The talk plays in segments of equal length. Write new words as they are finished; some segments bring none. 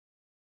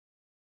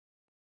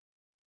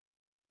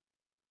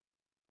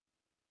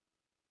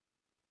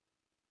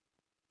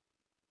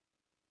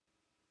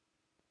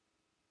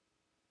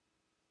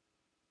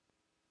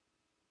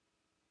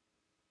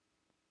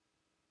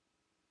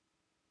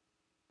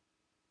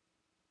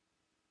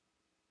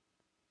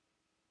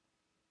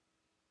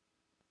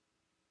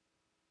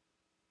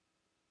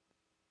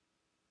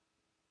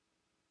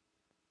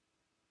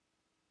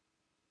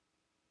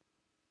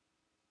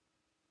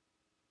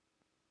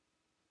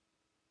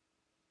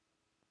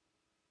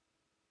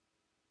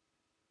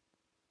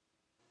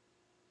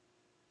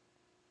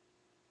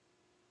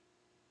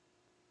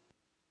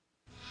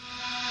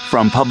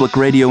From Public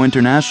Radio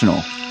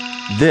International,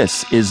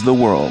 this is The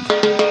World.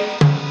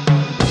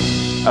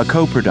 A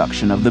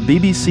co-production of the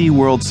BBC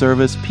World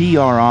Service,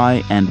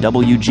 PRI, and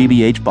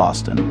WGBH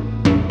Boston.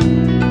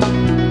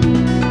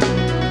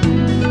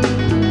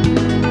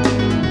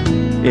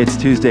 It's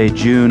Tuesday,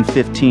 June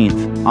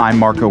 15th. I'm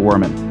Marco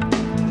Werman.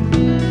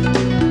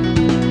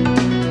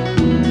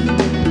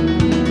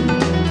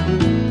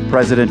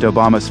 President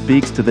Obama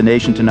speaks to the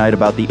nation tonight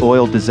about the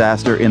oil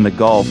disaster in the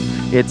Gulf.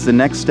 It's the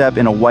next step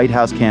in a White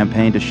House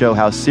campaign to show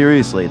how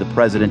seriously the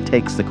president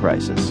takes the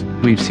crisis.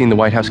 We've seen the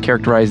White House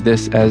characterize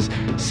this as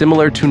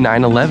similar to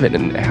 9/11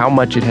 and how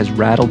much it has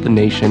rattled the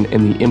nation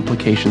and the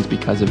implications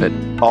because of it.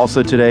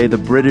 Also today, the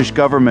British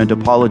government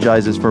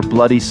apologizes for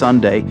Bloody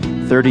Sunday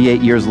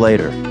 38 years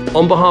later.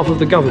 On behalf of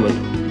the government,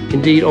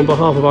 indeed on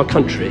behalf of our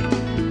country,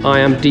 I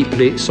am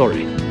deeply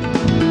sorry.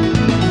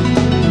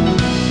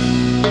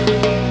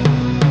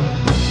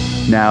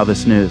 Now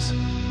this news.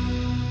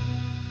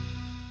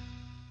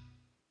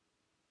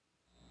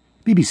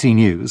 BBC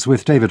News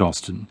with David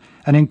Austin.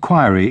 An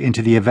inquiry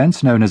into the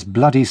events known as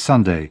Bloody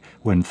Sunday,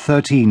 when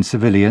 13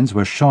 civilians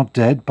were shot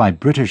dead by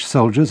British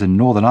soldiers in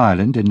Northern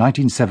Ireland in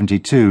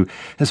 1972,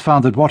 has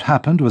found that what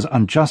happened was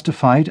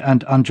unjustified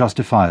and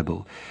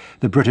unjustifiable.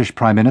 The British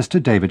Prime Minister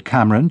David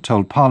Cameron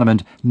told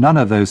Parliament none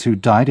of those who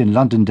died in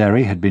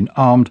Londonderry had been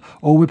armed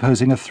or were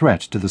posing a threat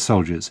to the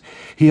soldiers.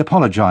 He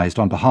apologised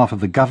on behalf of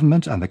the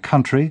government and the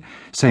country,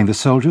 saying the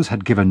soldiers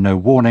had given no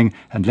warning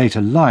and later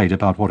lied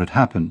about what had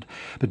happened.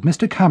 But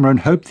Mr Cameron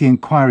hoped the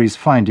inquiry's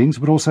findings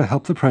would also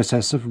help the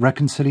process of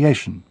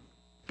reconciliation.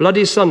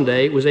 Bloody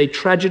Sunday was a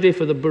tragedy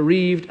for the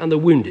bereaved and the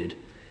wounded,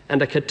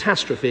 and a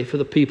catastrophe for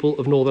the people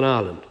of Northern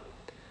Ireland.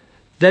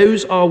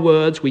 Those are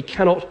words we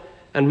cannot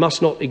and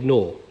must not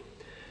ignore.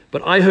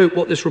 But I hope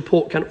what this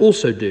report can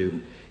also do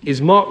is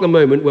mark the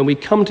moment when we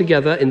come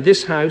together in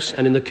this House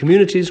and in the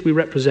communities we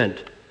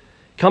represent,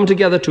 come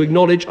together to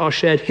acknowledge our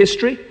shared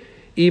history,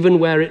 even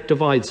where it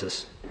divides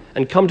us,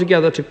 and come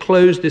together to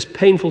close this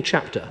painful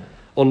chapter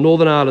on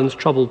Northern Ireland's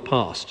troubled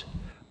past.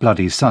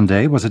 Bloody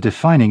Sunday was a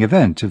defining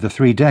event of the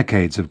 3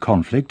 decades of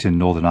conflict in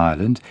Northern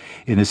Ireland.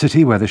 In the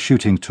city where the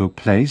shooting took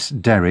place,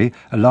 Derry,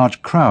 a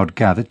large crowd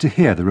gathered to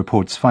hear the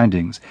report's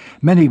findings.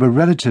 Many were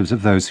relatives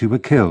of those who were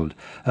killed.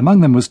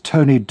 Among them was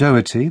Tony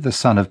Doherty, the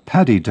son of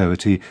Paddy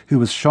Doherty, who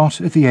was shot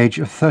at the age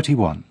of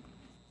 31.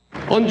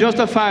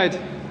 Unjustified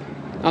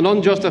and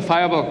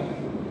unjustifiable.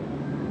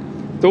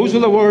 Those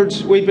were the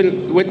words we've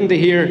been waiting to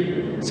hear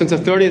since the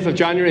 30th of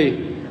January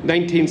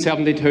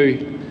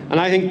 1972. And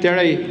I think,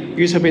 Derry,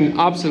 you have been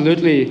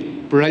absolutely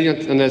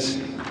brilliant in this.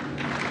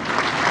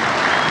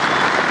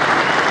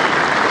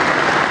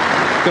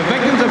 The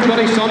victims of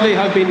Bloody Sunday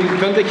have been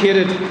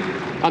vindicated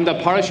and the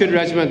parachute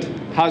regiment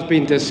has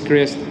been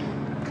disgraced.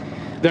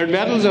 Their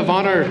medals of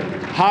honour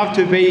have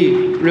to be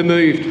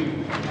removed.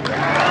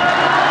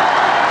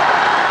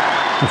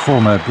 The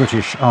former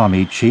British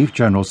Army Chief,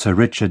 General Sir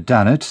Richard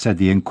Dannett, said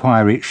the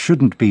inquiry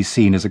shouldn't be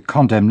seen as a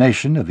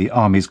condemnation of the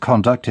Army's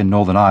conduct in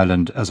Northern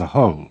Ireland as a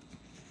whole.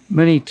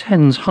 Many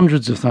tens,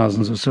 hundreds of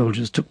thousands of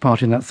soldiers took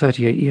part in that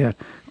 38-year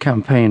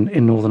campaign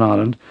in Northern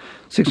Ireland.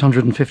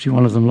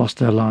 651 of them lost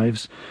their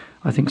lives.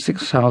 I think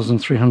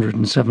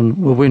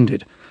 6,307 were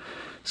wounded.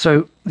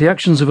 So the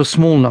actions of a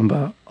small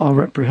number are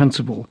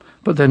reprehensible,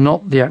 but they're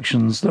not the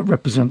actions that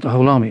represent the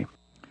whole army.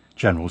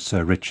 General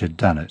Sir Richard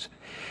Dannett.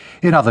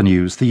 In other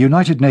news, the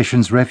United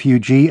Nations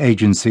Refugee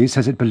Agency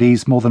says it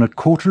believes more than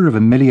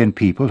 250,000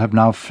 people have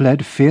now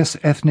fled fierce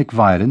ethnic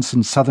violence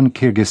in southern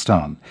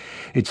Kyrgyzstan.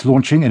 It's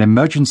launching an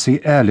emergency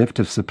airlift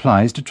of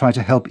supplies to try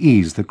to help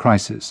ease the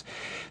crisis.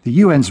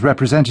 The UN's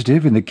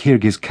representative in the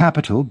Kyrgyz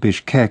capital,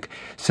 Bishkek,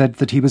 said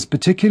that he was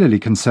particularly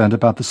concerned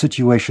about the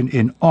situation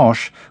in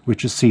Osh,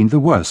 which has seen the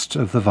worst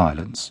of the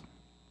violence.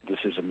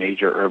 This is a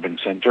major urban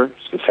center.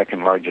 It's the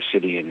second largest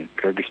city in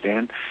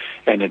Kyrgyzstan,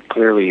 and it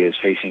clearly is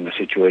facing a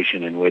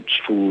situation in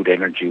which food,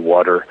 energy,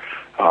 water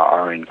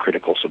are in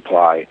critical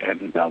supply,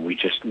 and we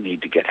just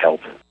need to get help.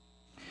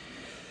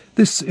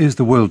 This is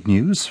the World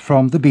News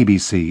from the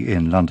BBC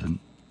in London.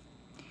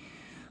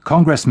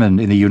 Congressmen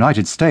in the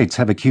United States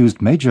have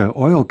accused major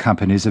oil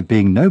companies of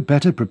being no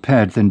better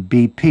prepared than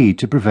BP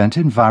to prevent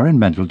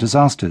environmental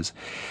disasters.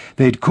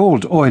 They'd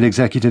called oil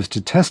executives to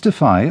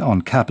testify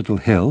on Capitol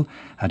Hill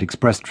and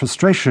expressed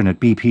frustration at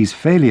BP's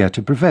failure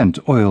to prevent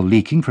oil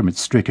leaking from its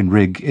stricken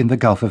rig in the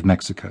Gulf of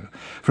Mexico.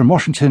 From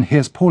Washington,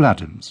 here's Paul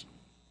Adams.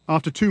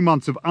 After 2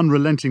 months of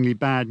unrelentingly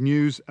bad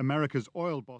news, America's oil boss